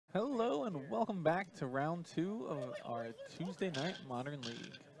Hello and welcome back to round 2 of our Tuesday night Modern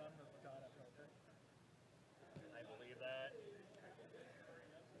League. I believe that.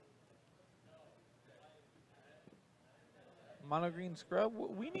 Mono Green Scrub,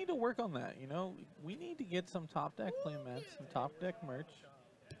 we need to work on that, you know? We need to get some top deck playmats, some top deck merch.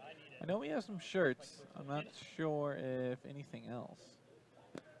 I need I it. know we have some shirts. I'm not sure if anything else.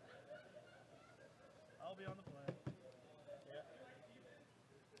 I'll be on the plane. Yeah.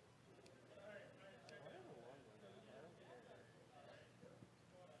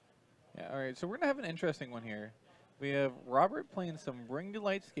 Yeah, alright, so we're going to have an interesting one here. We have Robert playing some Bring to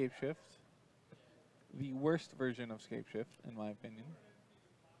Light Scapeshift, the worst version of Scapeshift, in my opinion.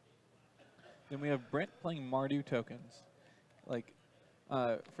 Then we have Brent playing Mardu tokens. Like,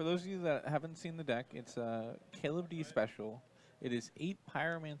 for those of you that haven't seen the deck, it's a Caleb D special. It is 8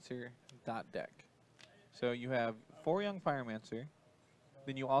 Pyromancer dot deck. So you have 4 Young Pyromancer.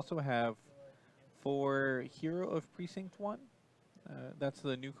 Then you also have 4 Hero of Precinct 1. That's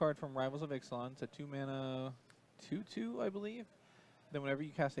the new card from Rivals of Ixalan. It's a 2-mana 2/2, I believe. Then whenever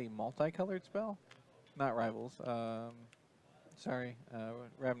you cast a multicolored spell, not Rivals, sorry,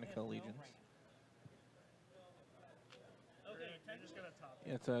 Ravnica Allegiance. Okay, you're just gonna top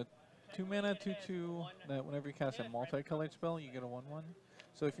it. It's a 2-mana 2/2 that whenever you cast a multicolored spell, you get a 1/1.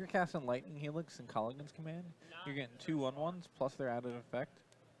 So if you're casting Lightning Helix and Colligan's Command, you're getting 2 1/1s plus their added effect.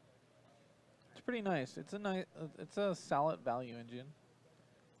 It's pretty nice. It's a solid value engine.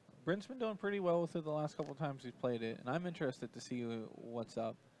 Brent's been doing pretty well with it the last couple times he's played it, and I'm interested to see what's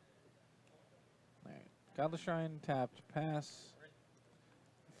up. Alright, Godless Shrine tapped, pass.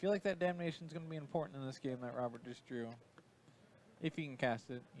 I feel like that Damnation's going to be important in this game that Robert just drew. If he can cast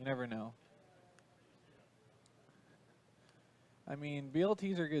it, you never know. I mean,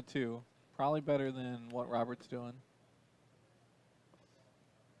 BLTs are good too. Probably better than what Robert's doing.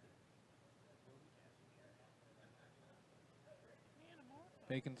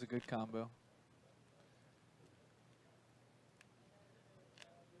 Bacon's a good combo.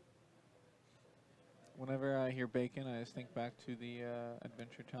 Whenever I hear bacon, I just think back to the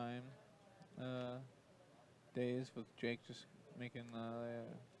Adventure Time days with Jake just making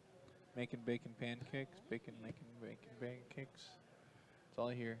bacon pancakes, bacon making bacon pancakes. That's all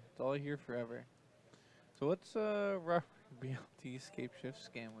I hear. It's all I hear forever. So what's rough BLT Scapeshift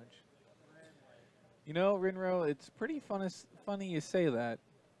Scamwich? You know, Rinro, it's pretty funny you say that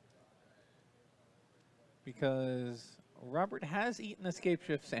because Robert has eaten a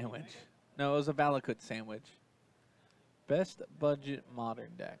Scapeshift sandwich. No, it was a Valakut sandwich. Best budget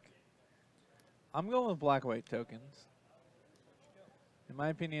modern deck. I'm going with black-white tokens. In my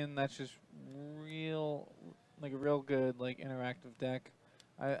opinion, that's just a real good interactive deck.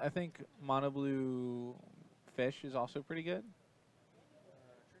 I think mono blue fish is also pretty good.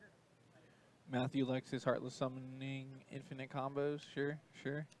 Matthew likes his Heartless Summoning infinite combos. Sure.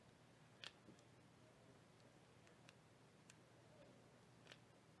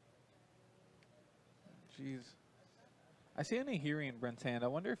 Jeez. I see a Nahiri in Brent's hand. I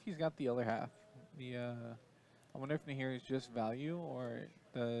wonder if he's got the other half. I wonder if Nahiri is just value, or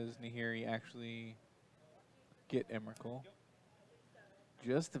does Nahiri actually get Emrakul?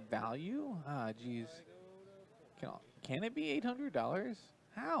 Just value? Ah, jeez. Can it be $800?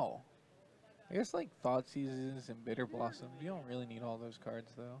 How? I guess like Thought Seasons and Bitter Blossom. You don't really need all those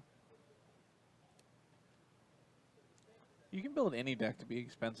cards though. You can build any deck to be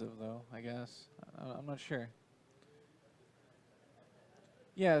expensive though, I guess. I'm not sure.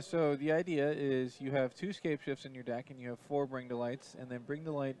 Yeah, so the idea is you have 2 Scapeshifts in your deck and you have 4 Bring to Lights, and then Bring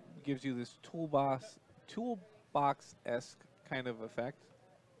to Light gives you this toolbox-esque kind of effect.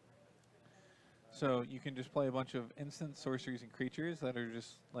 So you can just play a bunch of instant sorceries and creatures that are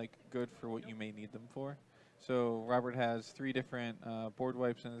just like good for what you may need them for. So Robert has 3 different board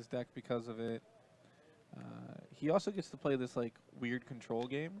wipes in his deck because of it. He also gets to play this like weird control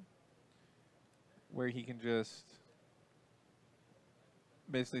game where he can just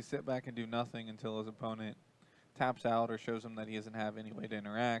basically sit back and do nothing until his opponent taps out or shows him that he doesn't have any way to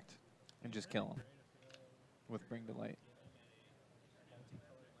interact, and just kill him with Bring to Light.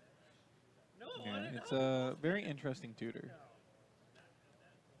 Yeah, it's a very interesting tutor.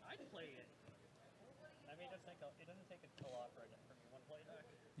 I'd play it. I mean, it doesn't take a lot for me one play deck.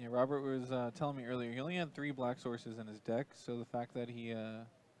 Yeah, Robert was telling me earlier, he only had 3 black sources in his deck, so the fact that he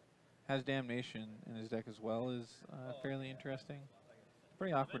has Damnation in his deck as well is fairly interesting.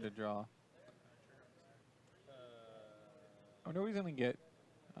 Pretty awkward to draw. I wonder what he's going to get.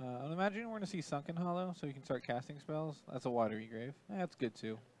 I'm imagining we're going to see Sunken Hollow, so you can start casting spells. That's a Watery Grave. That's good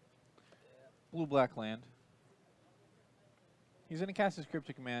too. Blue-black land. He's going to cast his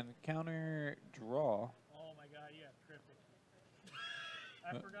Cryptic Command, counter draw. Oh my god, yeah, cryptic.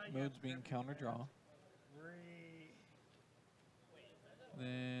 I forgot you Mode's have being cryptic counter draw. Great.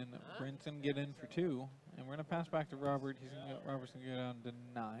 Then Brent's going to get in for 2. And we're going to pass back to Robert. Robert's going to go down to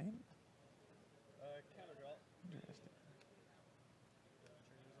 9. Counter draw. Interesting.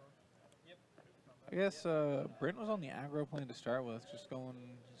 Yep. I guess Brent was on the aggro plane to start with, just going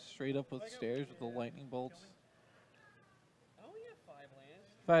straight up with stairs with the lightning bolts. Oh, we have 5 lands.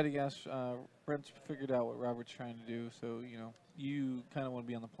 If I had to guess, Brent's figured out what Robert's trying to do, so, you know, you kind of want to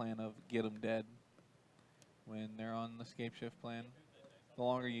be on the plan of get them dead when they're on the Scapeshift plan. The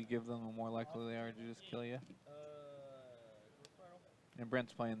longer you give them, the more likely they are to just kill you. And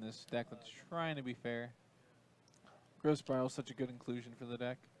Brent's playing this deck that's trying to be fair. Growth Spiral is such a good inclusion for the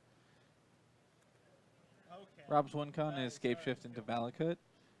deck. Okay. Rob's win con is Scapeshift into Valakut,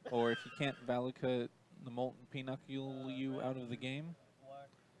 or if you can't Valakut the Molten Pinocchio you out of the game,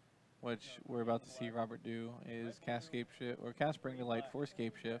 which we're about to see Robert do, is cast Scapeshift, or cast Bring to Light for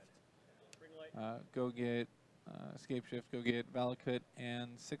Scapeshift. Go get Scapeshift, go get Valakut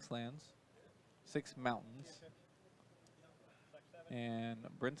and 6 lands, 6 mountains. And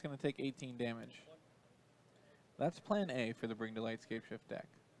Brent's going to take 18 damage. That's plan A for the Bring to Light Scapeshift deck.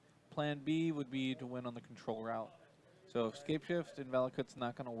 Plan B would be to win on the control route. So if Scapeshift and Valakut's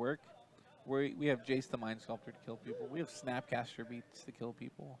not going to work, we have Jace the Mind Sculptor to kill people. We have Snapcaster Beats to kill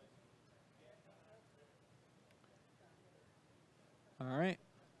people. All right.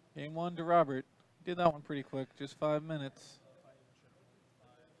 Game 1 to Robert. Did that one pretty quick, just 5 minutes.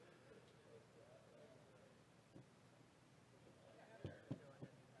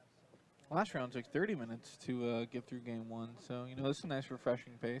 Last round took 30 minutes to get through game 1, so, you know, this is a nice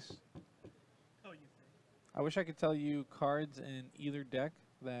refreshing pace. Oh, you think? I wish I could tell you cards in either deck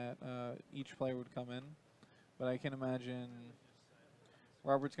that each player would come in, but I can imagine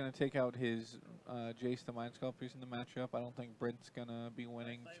Robert's going to take out his Jace the Mind Sculptors in the matchup. I don't think Brent's going to be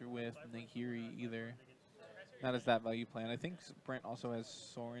winning through with Nahiri either. Not as that value plan. I think Brent also has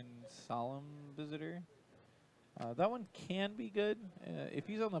Sorin Solemn Visitor. That one can be good. If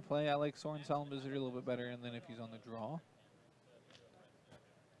he's on the play, I like Sorin Solemn Visitor a little bit better, and then if he's on the draw.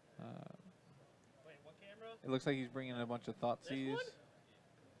 Wait, what camera? It looks like he's bringing in a bunch of Thoughtseize.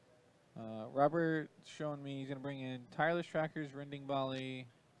 Robert showing me he's going to bring in Tireless Trackers, Rending Volley.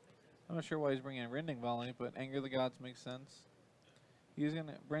 I'm not sure why he's bringing in Rending Volley, but Anger the Gods makes sense.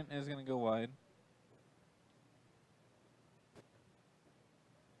 Brent is going to go wide.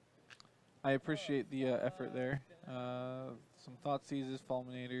 I appreciate the effort there. Some Thoughtseizes,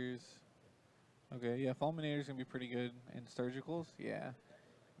 Fulminators. Okay, yeah, Fulminator's going to be pretty good. And Surgicals, yeah.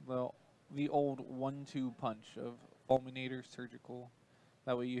 Well, the old 1-2 punch of Fulminator, Surgical.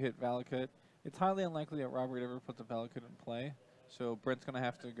 That way you hit Valakut. It's highly unlikely that Robert ever puts a Valakut in play. So Brent's going to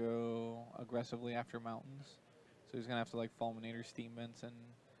have to go aggressively after Mountains. So he's going to have to like Fulminator, Steam Vents, and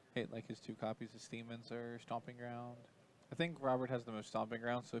hit like his 2 copies of Steam Vents or Stomping Ground. I think Robert has the most Stomping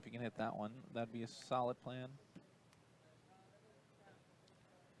Ground, so if you can hit that one, that'd be a solid plan.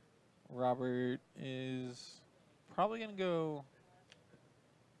 Robert is probably going to go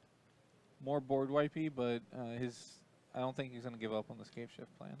more board wipey, but I don't think he's going to give up on the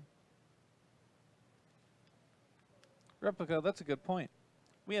Scapeshift plan. Replica, that's a good point.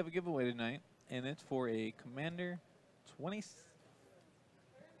 We have a giveaway tonight, and it's for a Commander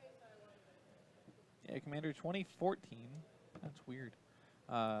 2014. That's weird.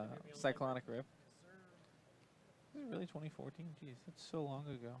 Cyclonic Rift. Is it really 2014? Jeez, that's so long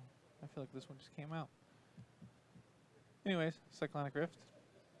ago. I feel like this one just came out. Anyways, Cyclonic Rift.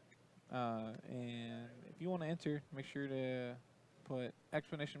 And if you want to enter, make sure to put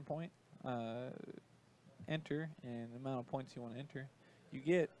exclamation point, enter, and the amount of points you want to enter. You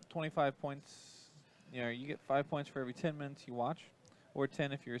get 25 points. You know, you get 5 points for every 10 minutes you watch, or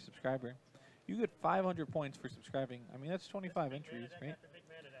 10 if you're a subscriber. You get 500 points for subscribing. I mean, that's 25 entries, right?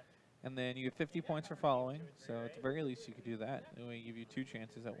 And then you get 50 points for following. So at the very least, you could do that. It will give you 2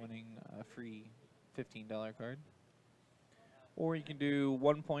 chances at winning a free $15 card. Or you can do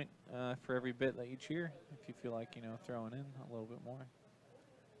 1 point for every bit that you cheer, if you feel like, you know, throwing in a little bit more.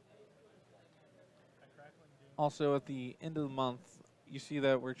 Also, at the end of the month, you see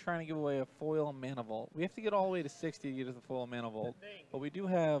that we're trying to give away a foil Mana Vault. We have to get all the way to 60 to get to the foil Mana Vault, but we do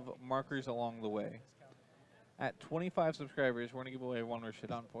have markers along the way. At 25 subscribers, we're going to give away 1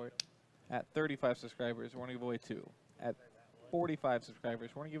 Rashidon Port. At 35 subscribers, we're going to give away 2. At 45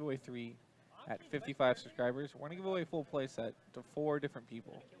 subscribers, we're going to give away 3. At 55 subscribers, we're going to give away a full playset to 4 different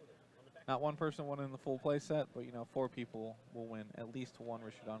people. Not one person winning the full playset, but, you know, 4 people will win at least 1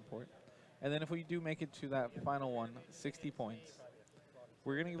 Rashidon Port. And then if we do make it to that final one, 60 points,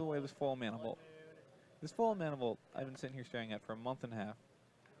 we're going to give away this full mana bolt. This full mana bolt I've been sitting here staring at for a month and a half.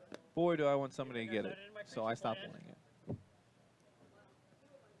 Boy, do I want somebody to get it. So I stopped wanting it.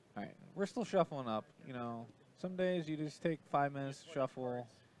 Alright, we're still shuffling up. You know, some days you just take 5 minutes to shuffle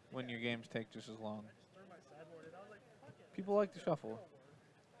when your games take just as long. People like to shuffle.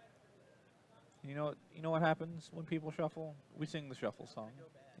 You know what happens when people shuffle? We sing the shuffle song.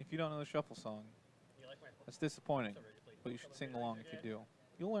 If you don't know the shuffle song, that's disappointing, but you should sing along if you do.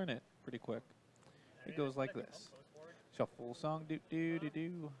 You'll learn it pretty quick. It goes like this. Shuffle song doo doo doo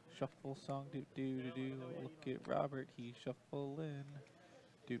doo. Shuffle song doo doo doo doo. Look at Robert, he's shuffling.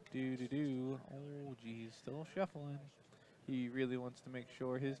 Doo doo doo doo. Oh geez, still shuffling. He really wants to make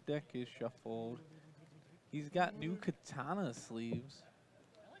sure his deck is shuffled. He's got new katana sleeves.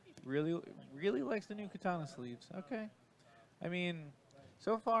 Really likes the new katana sleeves. Okay. I mean,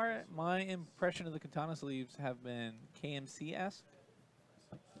 so far, my impression of the katana sleeves have been KMC-esque.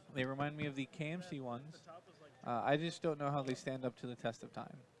 They remind me of the KMC ones. I just don't know how they stand up to the test of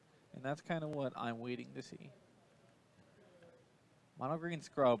time. And that's kind of what I'm waiting to see. Mono Green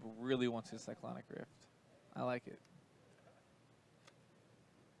Scrub really wants his Cyclonic Rift. I like it.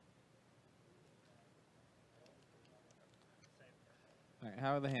 Alright,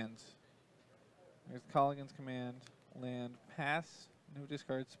 how are the hands? There's Colligan's Command, land, pass, no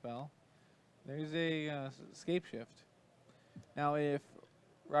discard spell. There's a Scapeshift. Now if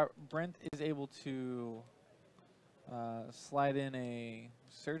Brent is able to slide in a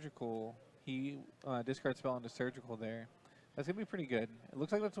surgical, he discard spell into surgical there. That's going to be pretty good. It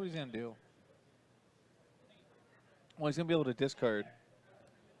looks like that's what he's going to do. Well, he's going to be able to discard.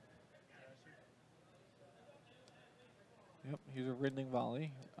 Yep, here's a Ridling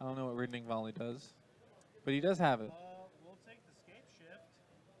Volley. I don't know what Ridling Volley does, but he does have it. We'll take the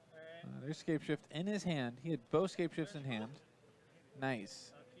Scapeshift. Alright. There's Scapeshift in his hand. He had both Scapeshifts in hand.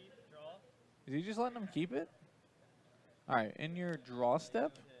 Nice. Keep, draw. Is he just letting him keep it? Alright, in your draw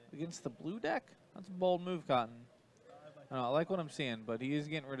step against the blue deck? That's a bold move, Cotton. I don't know, I like what I'm seeing, but he is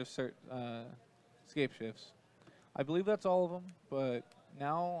getting rid of Scapeshifts. I believe that's all of them, but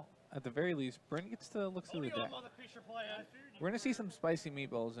now, at the very least, Brent gets to look through the deck. We're going to see some spicy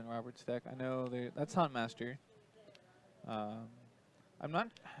meatballs in Robert's deck. I know that's Huntmaster.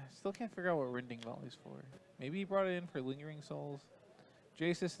 Still can't figure out what Rending Volley's for. Maybe he brought it in for Lingering Souls.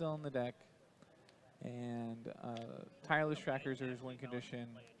 Jace is still in the deck. And Tireless Trackers are his win condition.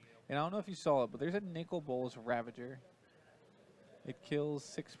 And I don't know if you saw it, but there's a Nicol Bolas Ravager. It kills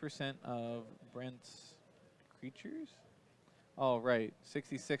 6% of Brent's creatures? Oh, right.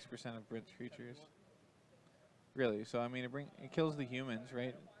 66% of Brent's creatures. Really? So, I mean, it kills the humans,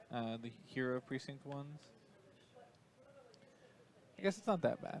 right? The hero precinct ones. I guess it's not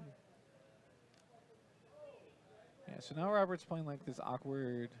that bad. Yeah, so now Robert's playing like this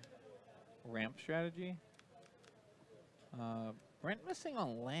awkward ramp strategy. Brent missing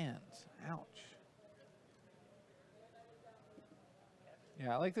on lands. Ouch.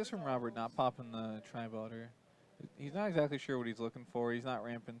 Yeah, I like this from Robert, not popping the Tri-Belter. He's not exactly sure what he's looking for. He's not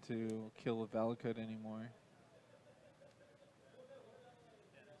ramping to kill a Valakut anymore.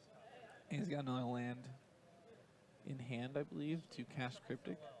 And he's got another land in hand, I believe, to cast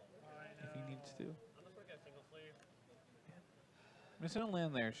Cryptic if he needs to. Missing a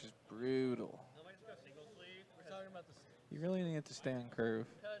land there is just brutal. You really need to stay on curve.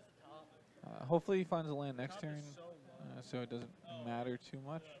 Hopefully he finds a land next turn, so it doesn't matter too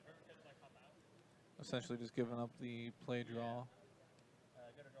much. Essentially just giving up the play draw.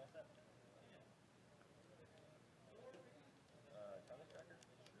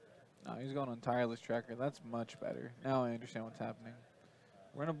 No, he's going on Tireless Tracker. That's much better. Now I understand what's happening.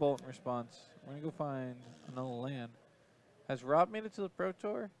 We're going to bolt in response. We're going to go find another land. Has Rob made it to the Pro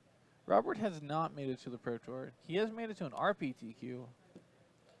Tour? Robert has not made it to the Pro Tour. He has made it to an RPTQ.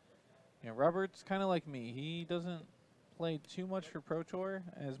 Yeah, Robert's kind of like me. He doesn't play too much for Pro Tour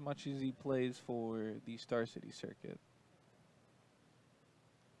as much as he plays for the Star City circuit.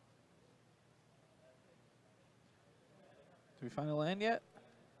 Did we find a land yet?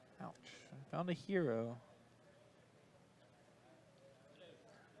 Ouch. I found a hero.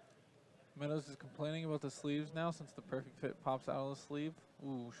 Meadows is complaining about the sleeves now since the perfect fit pops out of the sleeve.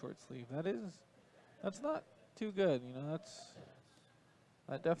 Ooh, short sleeve. That's not too good, you know,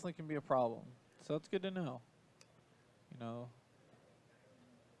 that definitely can be a problem. So it's good to know. You know.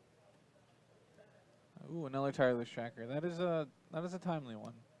 Ooh, another Tireless Tracker. That is a timely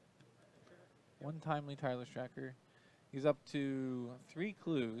one. One timely Tireless Tracker. He's up to 3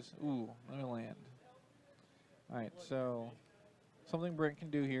 clues. Ooh, another land. Alright, so Something Brent can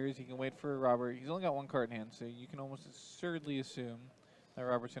do here is he can wait for Robert. He's only got one card in hand, so you can almost absurdly assume that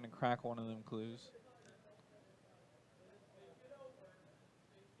Robert's going to crack one of them clues.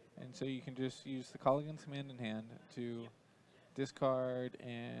 And so you can just use the Colligan's command in hand to discard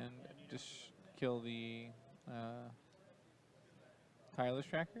and just kill the tireless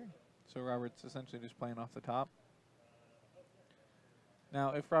tracker. So Robert's essentially just playing off the top.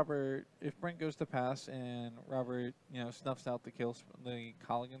 Now, if Brent goes to pass and Robert, snuffs out the the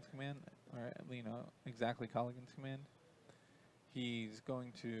Colligan's command, or exactly Colligan's command, he's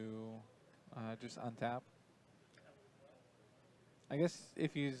going to just untap. I guess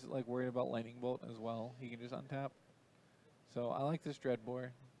if he's like worried about lightning bolt as well, he can just untap. So I like this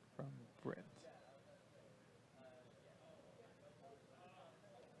Dreadbore from Brent.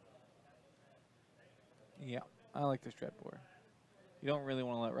 Yeah, I like this Dreadbore. You don't really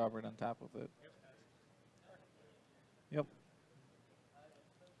want to let Robert untap with it. Yep.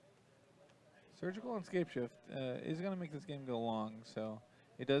 Surgical and Scapeshift is going to make this game go long, so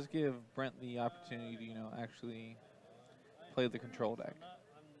it does give Brent the opportunity to, actually play the control deck.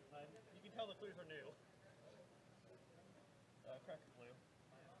 You can tell the clues are new. Cracker clue.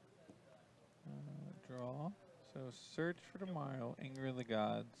 Draw. So search for tomorrow, Anger of the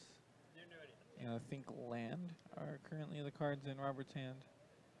Gods. And I think land are currently the cards in Robert's hand.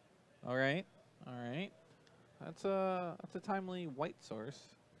 All right. That's a timely white source.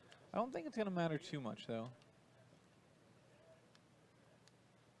 I don't think it's gonna matter too much though.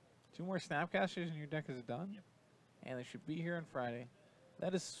 2 more Snapcasters and your deck is done, and they should be here on Friday.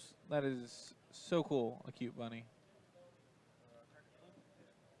 That is so cool, a cute bunny.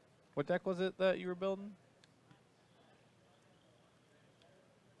 What deck was it that you were building?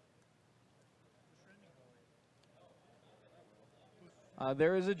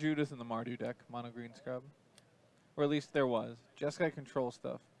 There is a Judith in the Mardu deck, mono green scrub. Or at least there was. Jeskai control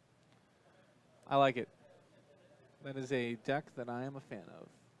stuff. I like it. That is a deck that I am a fan of.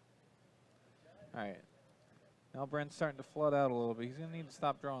 Alright. Now Brent's starting to flood out a little bit. He's going to need to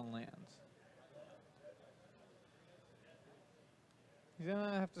stop drawing lands. He's going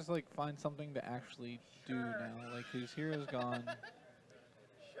to have to find something to actually do now. Like his hero's gone.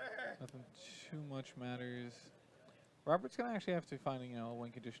 Sure. Nothing too much matters. Robert's going to actually have to find, a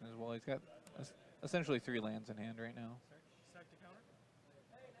win condition as well. He's got essentially 3 lands in hand right now. Search to counter?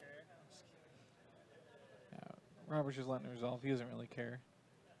 Okay. Yeah, Robert's just letting it resolve. He doesn't really care.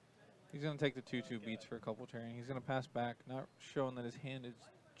 He's going to take the 2/2 beats for a couple turns. He's going to pass back, not showing that his hand is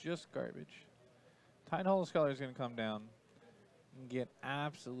just garbage. Tide Hollow Scholar is going to come down and get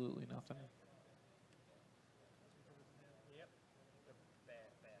absolutely nothing. Yep. The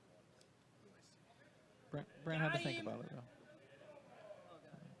bad ones. Brent had to think about it, though.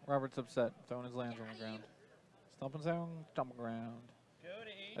 Robert's upset, throwing his lands on the ground. Stomping down, stomping ground. Go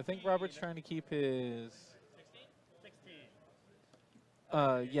to 18. I think Robert's trying to keep his...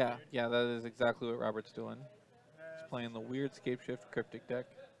 16. Yeah, that is exactly what Robert's doing. He's playing the weird Scapeshift cryptic deck.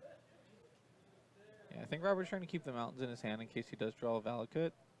 Yeah, I think Robert's trying to keep the mountains in his hand in case he does draw a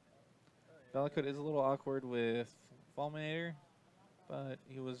Valakut. Valakut is a little awkward with Fulminator, but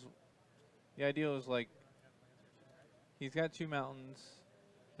the idea was he's got 2 mountains,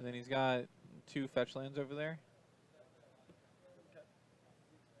 and then he's got 2 fetch lands over there.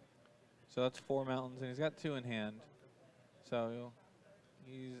 So that's 4 mountains, and he's got 2 in hand. So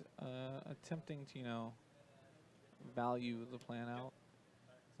he's attempting to, value the plan out.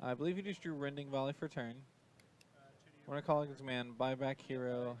 I believe he just drew Rending Valley for turn. We're going to call his man, buy back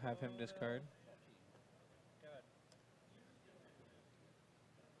hero, have him discard.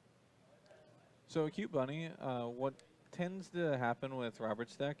 So a cute bunny, what tends to happen with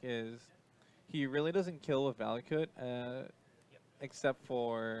Robert's deck is he really doesn't kill with Valakut, except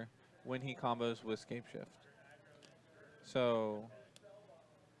for when he combos with Scapeshift. So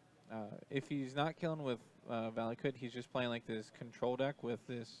if he's not killing with Valakut, he's just playing this control deck with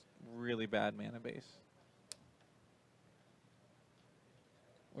this really bad mana base.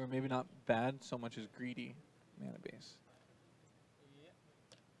 Or maybe not bad so much as greedy mana base.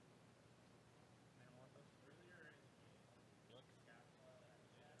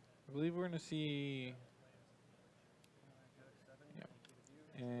 I believe we're going to see...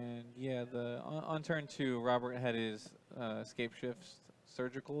 And yeah, on turn 2, Robert had his Scapeshift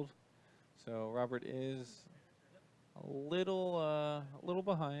surgicaled, so Robert is a little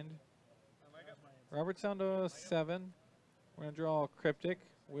behind. Robert's down to 7. We're gonna draw a cryptic.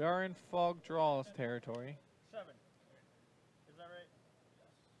 We are in fog draws territory. 7. Is that right?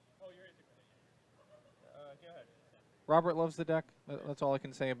 Oh, you're in. Go ahead. Robert loves the deck. That's all I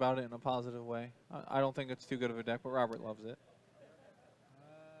can say about it in a positive way. I don't think it's too good of a deck, but Robert loves it.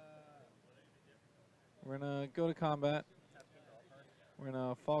 We're gonna go to combat. We're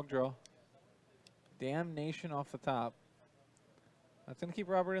gonna fog draw. Damnation off the top. That's gonna keep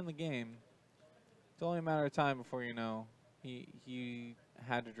Robert in the game. It's only a matter of time before you know he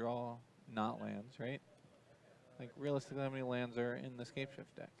had to draw not lands, right? Like realistically, how many lands are in the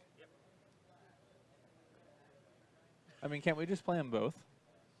Scapeshift deck? I mean, can't we just play them both?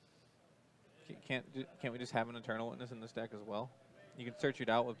 Can't we just have an Eternal Witness in this deck as well? You can search it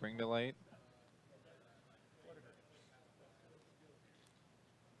out with Bring to Light.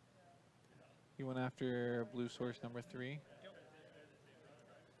 He went after blue source number 3.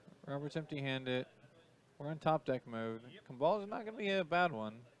 Robert's empty-handed. We're in top deck mode. Cabal is not going to be a bad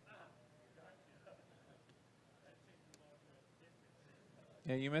one.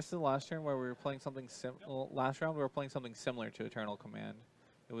 Yeah, you missed the last turn where we were playing something last round we were playing something similar to Eternal Command.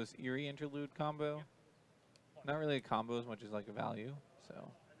 It was Eerie Interlude combo. Not really a combo as much as like a value.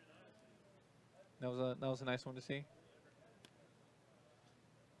 So that was a nice one to see.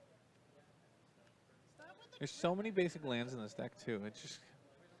 There's so many basic lands in this deck too. It's just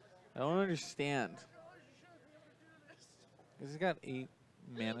I don't understand. He's got 8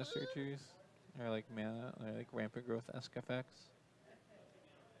 mana searchers or like rampant growth-esque effects.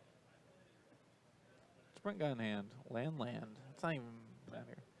 Sprint got in hand. Land. It's not even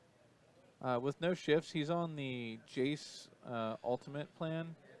matter. With no shifts, he's on the Jace ultimate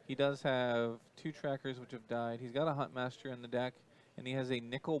plan. He does have 2 trackers which have died. He's got a Huntmaster in the deck, and he has a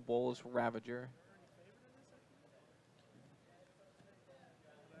Nicol Bolas Ravager.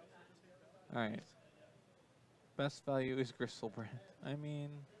 Alright. Best value is Gristle Brent. I mean,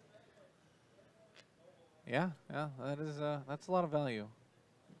 yeah, that's a lot of value.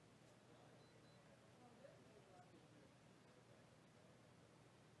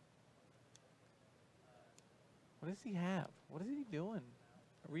 What does he have? What is he doing?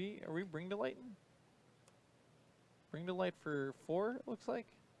 Are we Bring to Lighting? Bring to Light for 4, it looks like.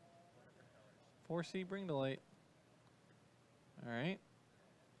 4C Bring to Light. Alright.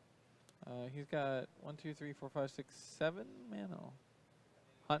 He's got 1, 2, 3, 4, 5, 6, 7 mana.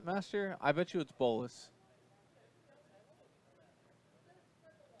 Huntmaster? I bet you it's Bolas.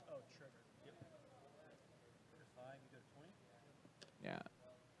 Oh, trigger. Yep. Go to 5, you go to 20. Yeah.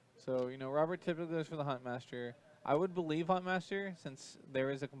 So, you know, Robert typically goes for the Huntmaster. I would believe Huntmaster since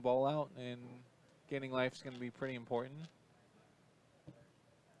there is a Cabal out and gaining life is going to be pretty important.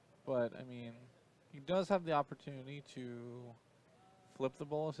 But, I mean, he does have the opportunity to flip the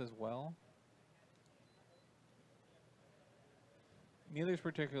Bolas as well. Neither's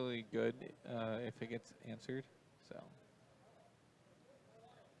particularly good if it gets answered, so.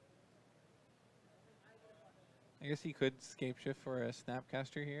 I guess he could Scapeshift for a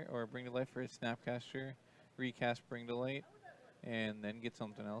Snapcaster here, or Bring to Life for his Snapcaster, recast Bring to Light, and then get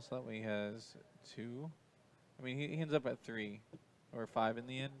something else. That way he has 2. I mean, he ends up at 3, or 5 in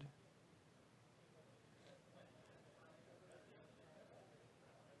the end.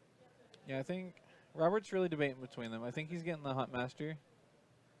 Yeah, I think Robert's really debating between them. I think he's getting the Huntmaster.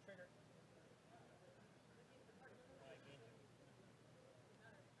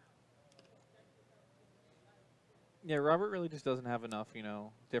 Yeah, Robert really just doesn't have enough, you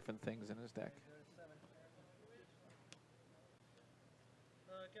know, different things in his deck.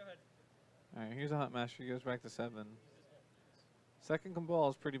 Go ahead. Alright, here's a Huntmaster. He goes back to 7. Second Cabal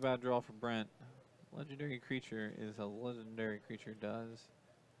is pretty bad draw for Brent. Legendary creature is a legendary creature does.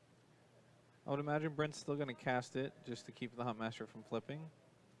 I would imagine Brent's still going to cast it just to keep the Huntmaster from flipping.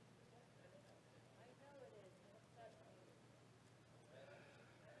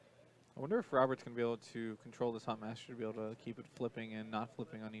 I wonder if Robert's going to be able to control this Huntmaster to be able to keep it flipping and not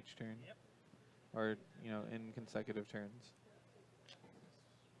flipping on each turn. Yep. Or, you know, in consecutive turns.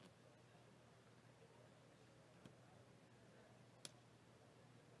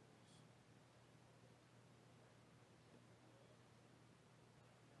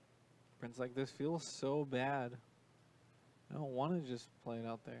 Brent's like, this feels so bad. I don't want to just play it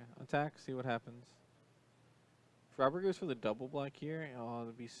out there. Attack, see what happens. If Robert goes for the double black here, oh,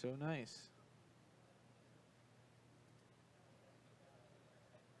 that'd be so nice.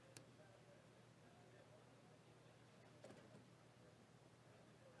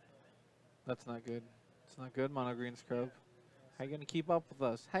 That's not good. It's not good, Mono Green Scrub. How you gonna keep up with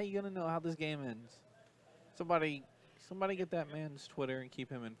us? How you gonna know how this game ends? Somebody get that man's Twitter and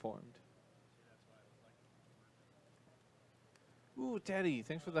keep him informed. Ooh, Teddy,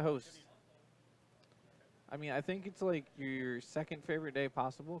 thanks for the host. I mean, I think it's like your second favorite day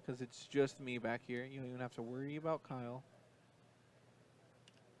possible because it's just me back here. You don't even have to worry about Kyle.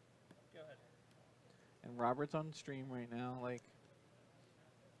 Go ahead. And Robert's on stream right now. Like,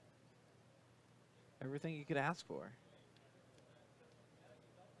 Everything you could ask for.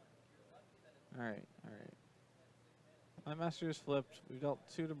 All right, all right. My master is flipped. We dealt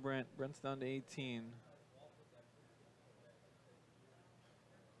 2 to Brent. Brent's down to 18.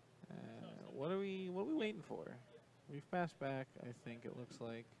 What are we waiting for? We've passed back, I think it looks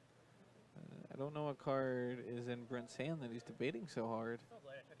like. I don't know what card is in Brent's hand that he's debating so hard. Sounds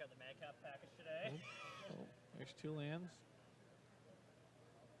like I took out the Madcap package today. Oh, there's 2 lands.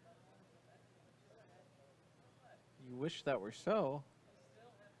 You wish that were so.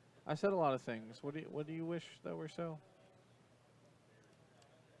 I said a lot of things. What do you wish that were so?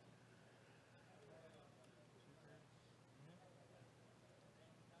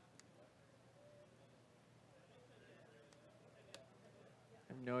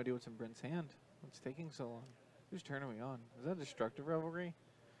 I have no idea what's in Brent's hand. What's taking so long? Whose turn are we on? Is that Destructive Revelry?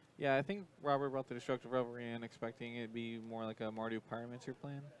 Yeah, I think Robert brought the Destructive Revelry in expecting it to be more like a Mardu Pyromancer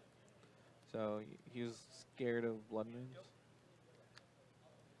plan. So he was scared of Blood Moons.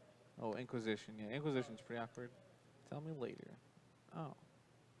 Oh, Inquisition. Yeah, Inquisition's pretty awkward. Tell me later. Oh.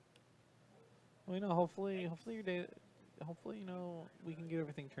 Well, you know, hopefully your day, hopefully, you know, we can get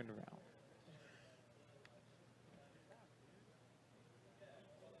everything turned around.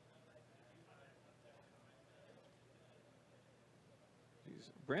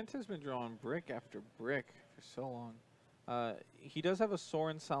 Brent has been drawing brick after brick for so long. He does have a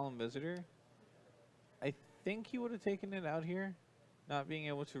Sorin Solemn Visitor. I think he would have taken it out here, not being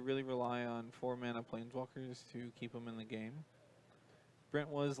able to really rely on 4-mana Planeswalkers to keep him in the game. Brent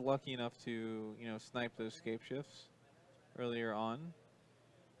was lucky enough to, you know, snipe those Scapeshifts earlier on.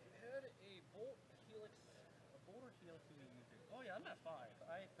 I had a Bolt Helix, a Boulder Helix to be using. Oh yeah, I'm at 5.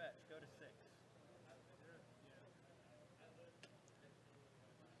 I fetch, go to 6.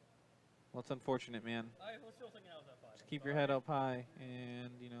 Well, it's unfortunate, man. I was still thinking I was at 5. Just keep your head up high,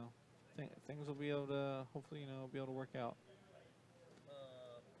 and you know, things will be able to, hopefully, you know, be able to work out.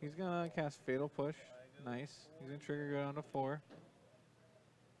 He's gonna cast Fatal Push. Nice. He's gonna trigger go down to 4.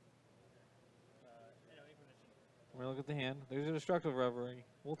 We're gonna look at the hand. There's a Destructive Revelry.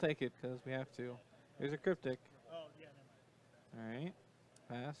 We'll take it because we have to. There's a Cryptic. Oh yeah, never mind.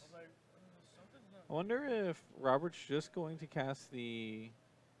 All right. Pass. I wonder if Robert's just going to cast the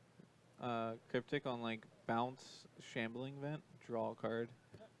Cryptic on like bounce Shambling Vent, draw a card.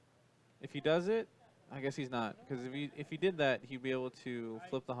 If he does it, I guess he's not, because if he did that, he'd be able to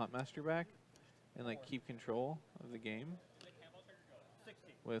flip the Huntmaster back and like keep control of the game.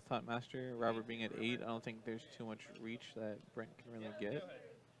 With Huntmaster, Robert being at 8, I don't think there's too much reach that Brent can really get.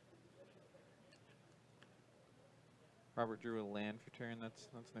 Robert drew a land for turn. That's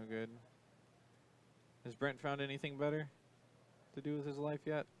no good. Has Brent found anything better to do with his life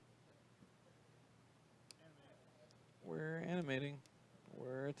yet? We're animating.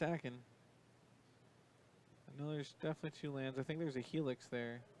 We're attacking. I know there's definitely 2 lands. I think there's a Helix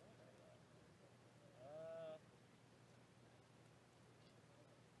there.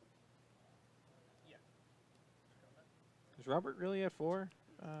 Yeah. Is Robert really at 4?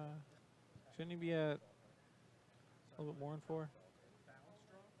 Shouldn't he be at a little bit more than 4?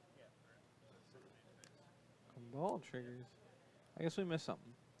 Ball triggers. I guess we missed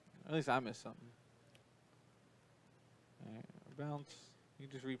something. At least I missed something. Alright, bounce. You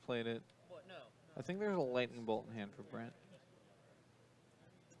just replayed it. What? No. I think there's a Lightning Bolt in hand for Brent.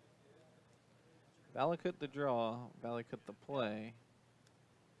 Valakut the draw, Valakut the play.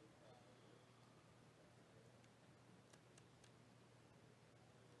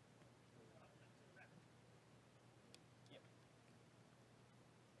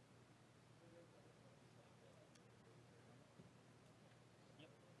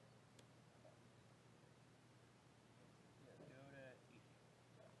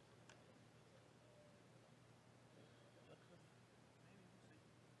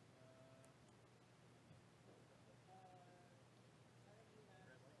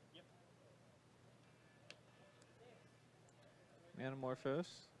 Manamorphose.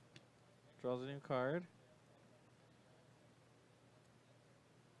 Draws a new card.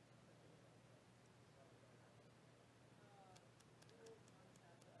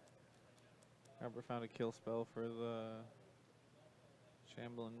 Robert found a kill spell for the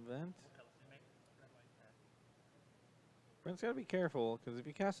Shambling Vent. Brent's got to be careful, because if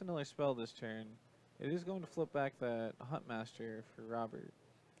he casts another spell this turn, it is going to flip back that Huntmaster for Robert.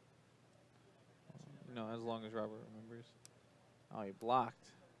 You know, as long as Robert remembers. Oh, he blocked.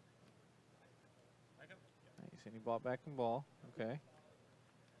 Nice, and he bought back and ball. Okay.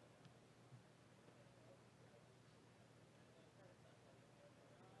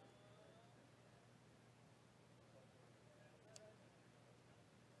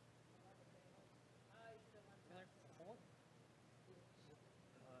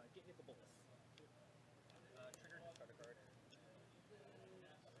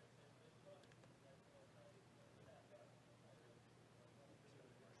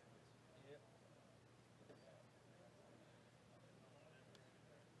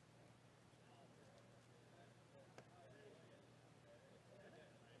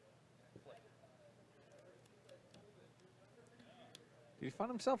 Did he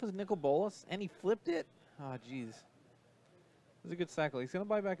find himself his nickel bolus and he flipped it? Oh, jeez. It was a good cycle. He's going to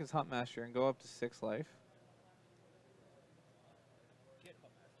buy back his Hunt Master and go up to 6 life.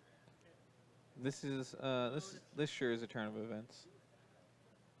 This is this sure is a turn of events.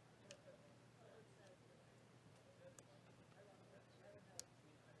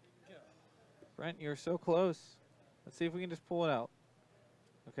 Brent, you're so close. Let's see if we can just pull it out.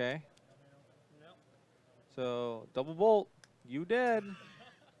 Okay. Nope. So double bolt. You dead.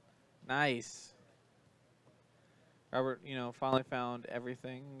 Nice. Robert, you know, finally found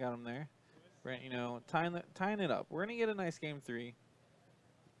everything. Got him there. Brent, you know, tying it up. We're gonna get a nice game 3.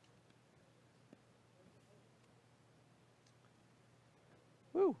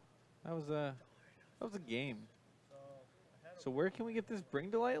 Woo. That was a game. So where can we get this Bring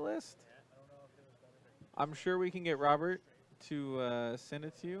Delight list? I'm sure we can get Robert to send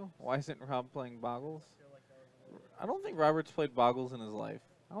it to you. Why isn't Rob playing Boggles? I don't think Robert's played Boggles in his life.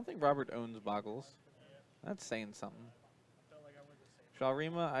 I don't think Robert owns Boggles. That's saying something.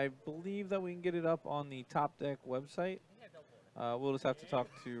 Shalrima, I believe that we can get it up on the Top Deck website. We'll just have to talk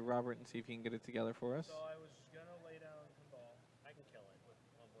to Robert and see if he can get it together for us.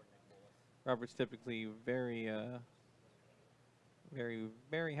 Robert's typically very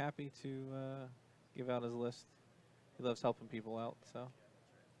happy to give out his list. He loves helping people out. So,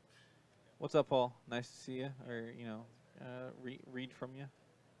 what's up, Paul? Nice to see you, or you know, read from you.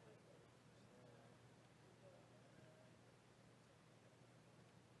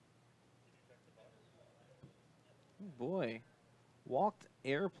 Oh boy, walked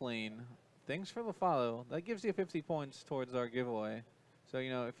airplane. Thanks for the follow. That gives you 50 points towards our giveaway. So, you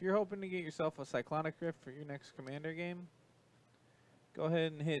know, if you're hoping to get yourself a Cyclonic Rift for your next Commander game, go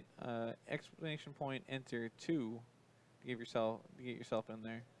ahead and hit exclamation point enter 2 to get yourself in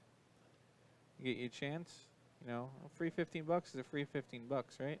there. You get you a chance. You know, a free 15 bucks is a free 15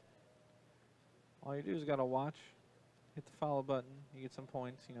 bucks, right? All you do is gotta watch, hit the follow button, you get some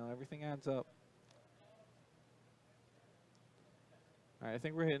points. You know, everything adds up. All right, I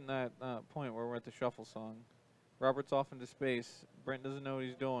think we're hitting that point where we're at the shuffle song. Robert's off into space. Brent doesn't know what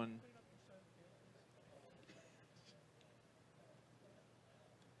he's doing.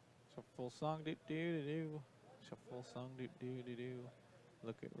 Shuffle song, do do do do. Shuffle song, do do do do.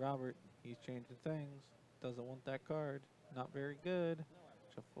 Look at Robert. He's changing things. Doesn't want that card. Not very good.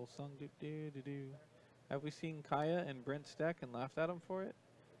 Shuffle song, do do do do. Have we seen Kaya in Brent's deck and laughed at him for it?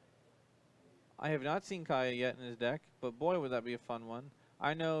 I have not seen Kaya yet in his deck, but boy, would that be a fun one.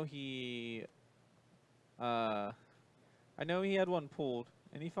 I know he had one pulled.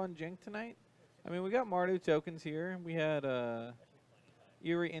 Any fun Jink tonight? I mean, we got Mardu tokens here. We had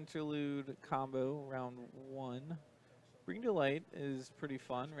Eerie Interlude combo round 1. Bring Delight is pretty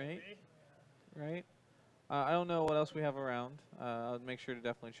fun, right? Right? I don't know what else we have around. I'll make sure to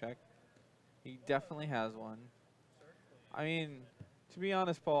definitely check. He definitely has one. I mean, to be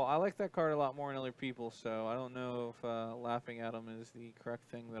honest, Paul, I like that card a lot more than other people, so I don't know if laughing at him is the correct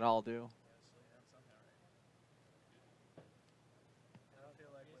thing that I'll do.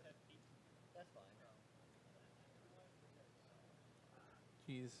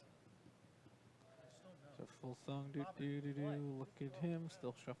 Jeez. Shuffle song, do do do do. Look at him,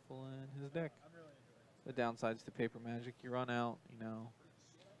 still shuffling his deck. The downside's to paper magic. You run out, you know.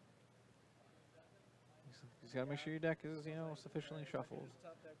 You just gotta make sure your deck is, you know, sufficiently shuffled.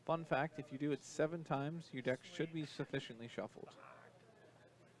 Fun fact: if you do it 7 times, your deck should be sufficiently shuffled.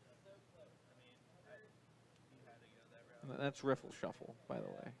 And that's riffle shuffle, by the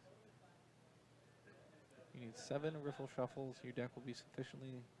way. You need 7 riffle shuffles. Your deck will be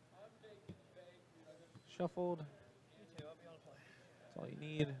sufficiently shuffled. That's all you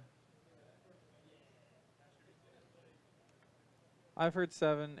need. I've heard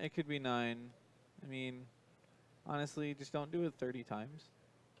 7. It could be 9. I mean, honestly, just don't do it 30 times.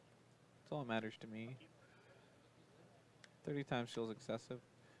 That's all that matters to me. 30 times feels excessive.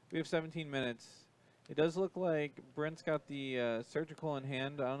 We have 17 minutes. It does look like Brent's got the surgical in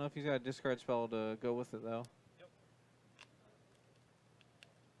hand. I don't know if he's got a discard spell to go with it, though. Yep.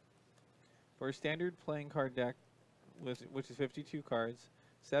 For a standard playing card deck, which is 52 cards,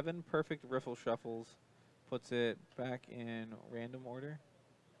 7 perfect riffle shuffles puts it back in random order.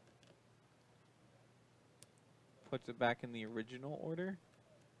 Puts it back in the original order.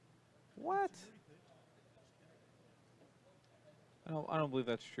 What? I don't believe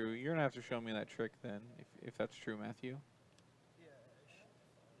that's true. You're gonna have to show me that trick then, if that's true, Matthew.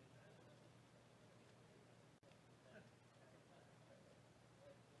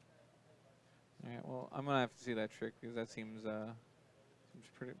 All right. Well, I'm gonna have to see that trick because that seems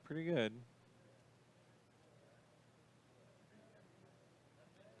pretty good.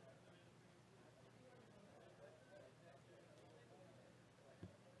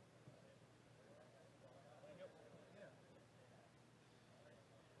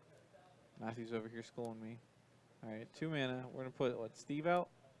 Matthew's over here schooling me. All right, 2 mana. We're gonna put what? Steve out.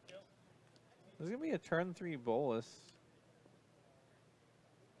 Yep. There's gonna be a turn 3 bolus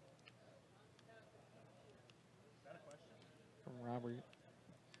Got a question. from Robert.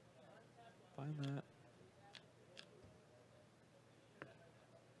 Find that.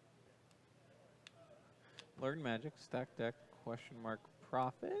 Learn Magic, stack deck, question mark,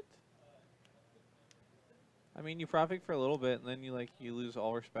 profit? I mean, you profit for a little bit, and then you lose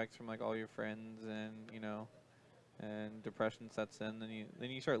all respect from all your friends, and and depression sets in. Then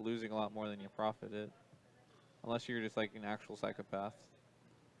you start losing a lot more than you profited, unless you're just an actual psychopath.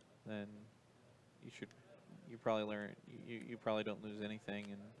 Then you probably learn you probably don't lose anything,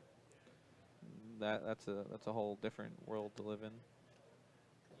 and that's a whole different world to live in.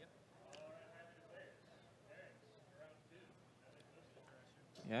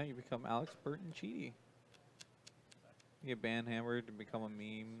 Yeah, you become Alex Burton Cheaty. You get ban-hammered and become a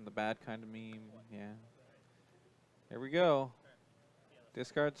meme, the bad kind of meme. Yeah. Here we go.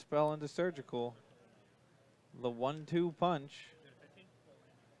 Discard spell into surgical. The 1-2 punch.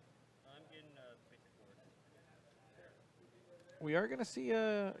 I'm getting basic board. We are gonna see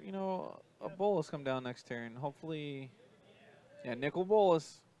a bolus come down next turn. Hopefully, yeah, nickel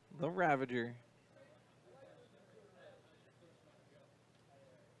bolus, the Ravager.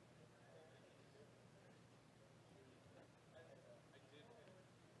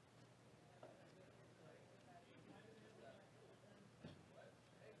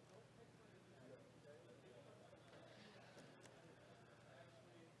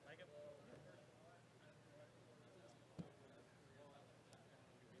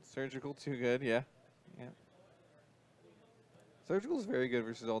 Surgical too good, yeah. Yeah. Surgical is very good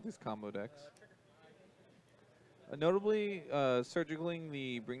versus all these combo decks. Notably, surgicaling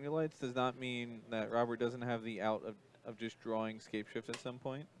the Bring the Lights does not mean that Robert doesn't have the out of just drawing Scapeshift at some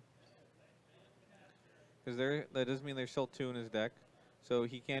point. Because that does mean there's still 2 in his deck. So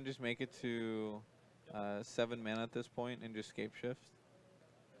he can just make it to 7 mana at this point and just Scapeshift.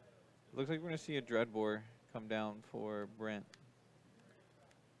 Looks like we're going to see a Dreadbore come down for Brent.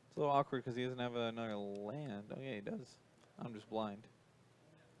 It's a little awkward because he doesn't have another land. Oh yeah, he does. I'm just blind.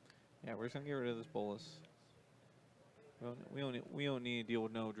 Yeah, we're just going to get rid of this bolus. We don't need to deal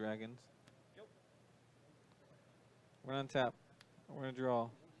with no dragons. We're on tap. We're going to draw.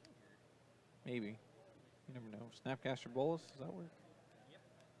 Maybe. You never know. Snapcaster bolus, does that work?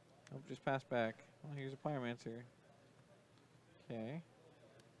 Nope, just pass back. Well, here's a Pyromancer. Okay.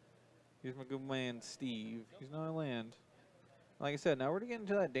 Here's my good man, Steve. He's not a land. Like I said, now we're getting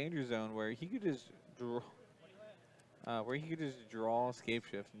into that danger zone where he could just draw.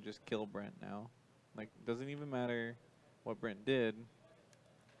 Scapeshift and just kill Brent now. Doesn't even matter what Brent did.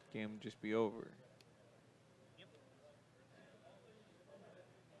 Game would just be over.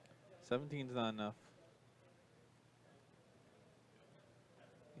 17's not enough.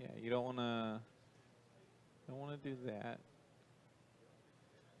 Yeah, you don't wanna do that.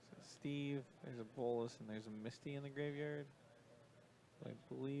 So Steve, there's a bolus and there's a Misty in the graveyard. I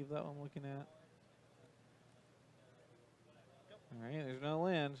believe that one I'm looking at. Alright, there's no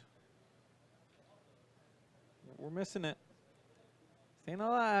land. We're missing it. Staying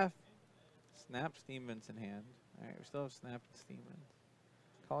alive. Snap, Steam Vents in hand. Alright, we still have Snap and Steam Vents.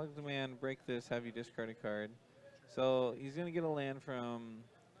 Colleague demand, break this, have you discard a card. So he's going to get a land from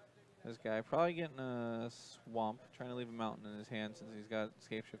this guy. Probably getting a Swamp, trying to leave a mountain in his hand since he's got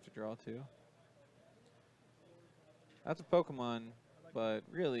Scapeshift to draw to. That's a Pokemon, but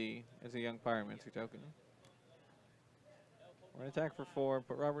really it's a young Pyromancer token. We're going to attack for 4,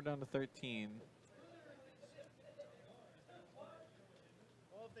 put Robert down to 13.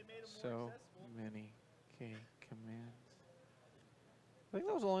 So many K commands. I think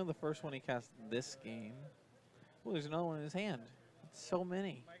that was only the first one he cast this game. Well, there's another one in his hand. It's so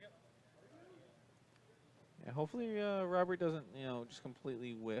many. Yeah, hopefully Robert doesn't, just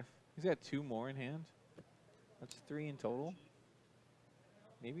completely whiff. He's got 2 more in hand. That's 3 in total.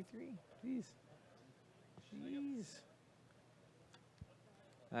 Maybe 3. Jeez. Jeez.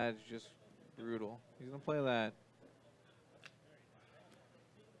 That is just brutal. He's going to play that.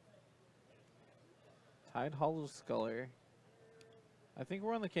 Tide Hollow Sculler. I think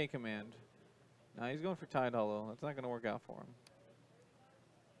we're on the K command. Nah, he's going for Tide Hollow. That's not going to work out for him.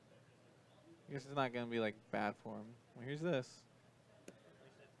 I guess it's not going to be bad for him. Well, here's this.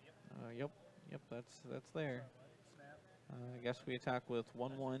 Yep, that's there. I guess we attack with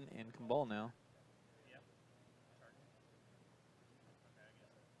 1/1 and Cabal now.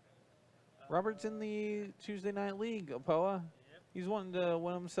 Robert's in the Tuesday Night League, Opoa. He's wanting to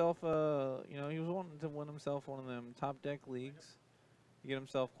win himself, he was wanting to win himself one of them top deck leagues. to get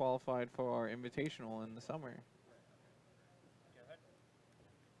himself qualified for our invitational in the summer. Go ahead.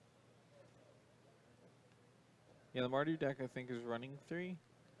 Yeah, the Mardu deck I think is running 3.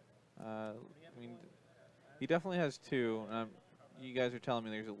 I mean, he definitely has 2. You guys are telling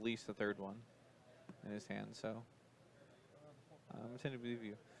me there's at least a 3rd one in his hand, so I'm tend to believe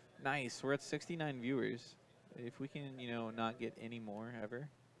you. Nice, we're at 69 viewers. If we can, you know, not get any more ever,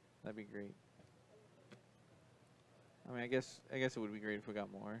 that'd be great. I mean, I guess it would be great if we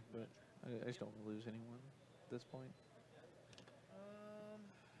got more, but I just don't want to lose anyone at this point.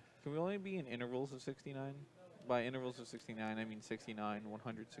 Can we only be in intervals of 69? By intervals of 69, I mean 69,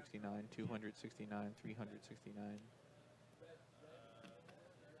 169, 269, 369.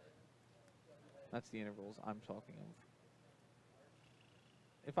 That's the intervals I'm talking of.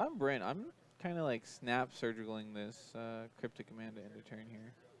 If I'm Brent, I'm kind of like snap surgicaling this cryptic command to end a turn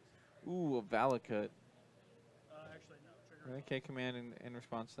here. Ooh, a Valakut. Actually, no. Trigger. Okay, command in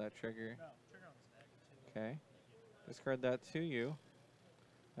response to that trigger. No, trigger on this deck. Okay. Discard that to you.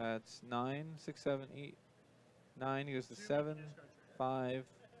 That's 9, 6, 7, 8, 9. He goes to 7, 5.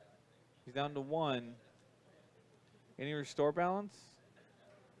 He's down to 1. Any restore balance?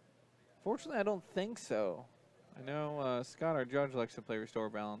 Fortunately, I don't think so. I know Scott, our judge, likes to play restore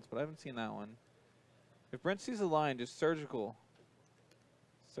balance, but I haven't seen that one. If Brent sees a line, just surgical.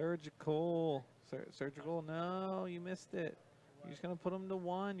 Surgical. Surgical. No, you missed it. You're just going to put him to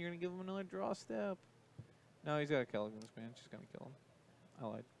 1. You're going to give him another draw step. No, he's got a Caligan's command. She's going to kill him. I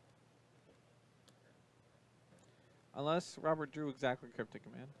lied. Unless Robert drew exactly cryptic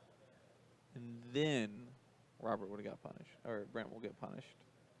command. And then Robert would have got punished. Or Brent will get punished.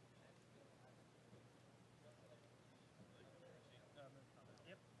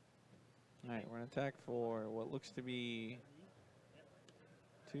 Yep. Alright, we're going to attack for what looks to be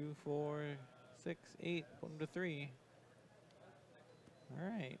 2, 4, 6, 8. Put him to 3.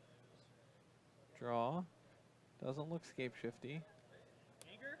 Alright. Draw. Doesn't look Scapeshifty.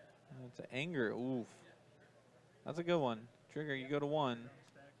 Anger? It's an anger. Oof. That's a good one. Trigger, you go to 1.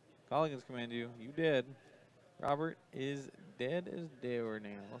 Colligan's command you. You did. Robert is dead as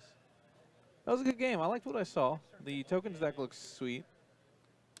doornails. That was a good game. I liked what I saw. The tokens deck looks sweet.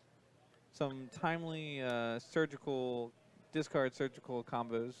 Some timely discard surgical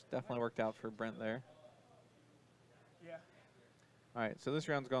combos definitely worked out for Brent there. Yeah. Alright, so this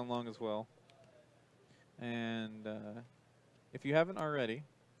round's gone long as well. And if you haven't already,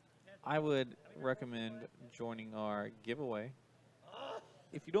 I would recommend joining our giveaway.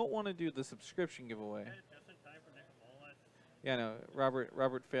 If you don't want to do the subscription giveaway, yeah, no,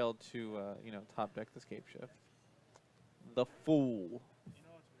 Robert failed to you know, top deck the Scapeshift. The fool.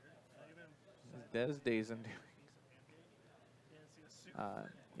 As dead as days I'm doing.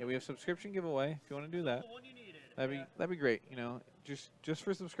 Yeah, we have subscription giveaway. If you want to do that, that'd be great. You know, just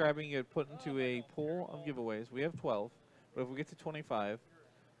for subscribing, you get put into a pool of giveaways. We have 12, but if we get to 25,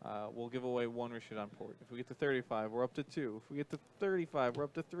 we'll give away 1 Rashidon port. If we get to 35, we're up to 2. If we get to 35, we're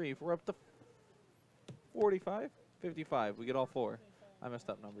up to 3. If we're up to 45, 55, we get all 4. I messed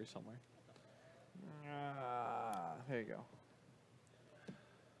up numbers somewhere. There you go.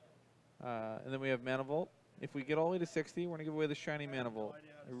 And then we have Mana Vault. If we get all the way to 60, we're going to give away the Shiny Mana Vault.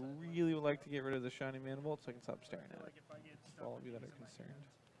 I really would like to get rid of the Shiny Mana Vault so I can stop staring at it. For all of you that are concerned.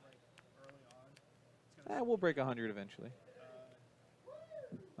 We'll break 100 eventually.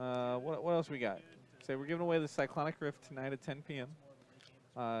 What else we got? So we're giving away the Cyclonic Rift tonight at 10 p.m.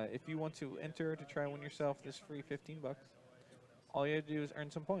 If you want to enter to try and win yourself this free 15 bucks, all you have to do is earn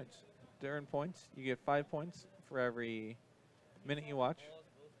some points. To earn points, you get 5 points for every minute you watch.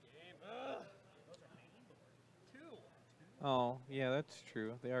 Oh, yeah, that's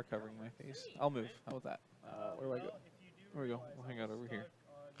true. They are covering my face. I'll move. How about that? Where do I go? There we go. We'll hang out over here.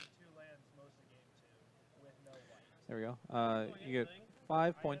 There we go. You get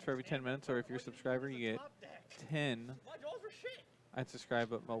 5 points for every 10 minutes, or if you're a subscriber, you get 10. I'd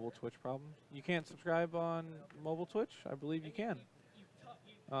subscribe, but mobile Twitch problem. You can't subscribe on mobile Twitch? I believe you can.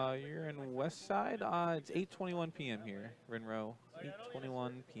 You're in West Side? It's 8:21 p.m. here, Rinro.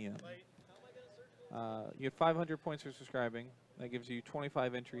 8:21 p.m. You get 500 points for subscribing. That gives you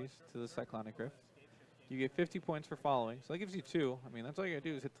 25 entries to the Cyclonic Rift. You get 50 points for following, so that gives you 2. I mean, that's all you gotta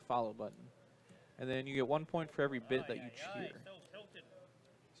do is hit the follow button. And then you get 1 point for every bit that you cheer.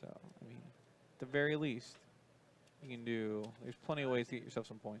 So, I mean, at the very least, you can do, there's plenty of ways to get yourself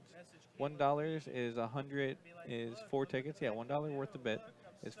some points. $1 is 100, is 4 tickets. Yeah, $1 worth a bit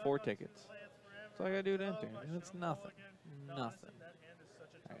is 4 tickets. So I gotta do to enter, and it's nothing. Nothing.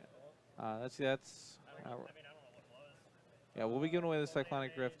 Alright. That's yeah, we'll be giving away the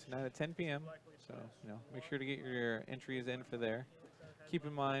Cyclonic Rift tonight at 10 p.m. So, you know, make sure to get your entries in for there. keep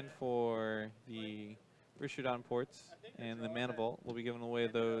in mind for the Rishodon ports and the Mana Vault, we'll be giving away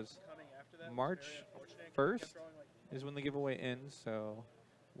those March 1st is when the giveaway ends, so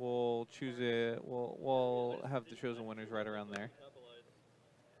we'll choose it. We'll have the chosen winners right around there.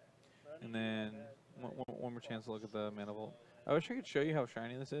 And then one more chance to look at the Mana Vault. I wish I could show you how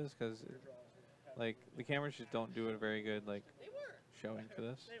shiny this is, because like the cameras just don't do a very good like showing for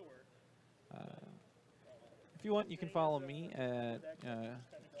this. If you want, you can follow me at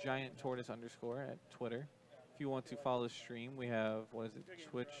GiantTortoise_ at Twitter. If you want to follow the stream, we have, what is it,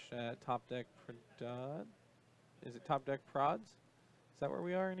 Twitch at Top Deck Prod? Is it Top Deck Prods? Is that where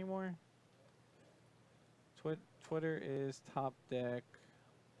we are anymore? Twitter is Top Deck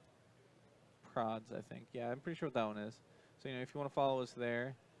Prods, I think. Yeah, I'm pretty sure what that one is. So, you know, if you want to follow us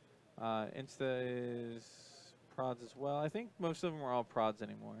there. Insta is Prods as well. I think most of them are all Prods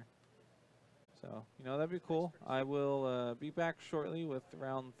anymore. So, you know, that'd be cool. I will be back shortly with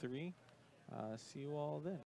round 3. See you all then.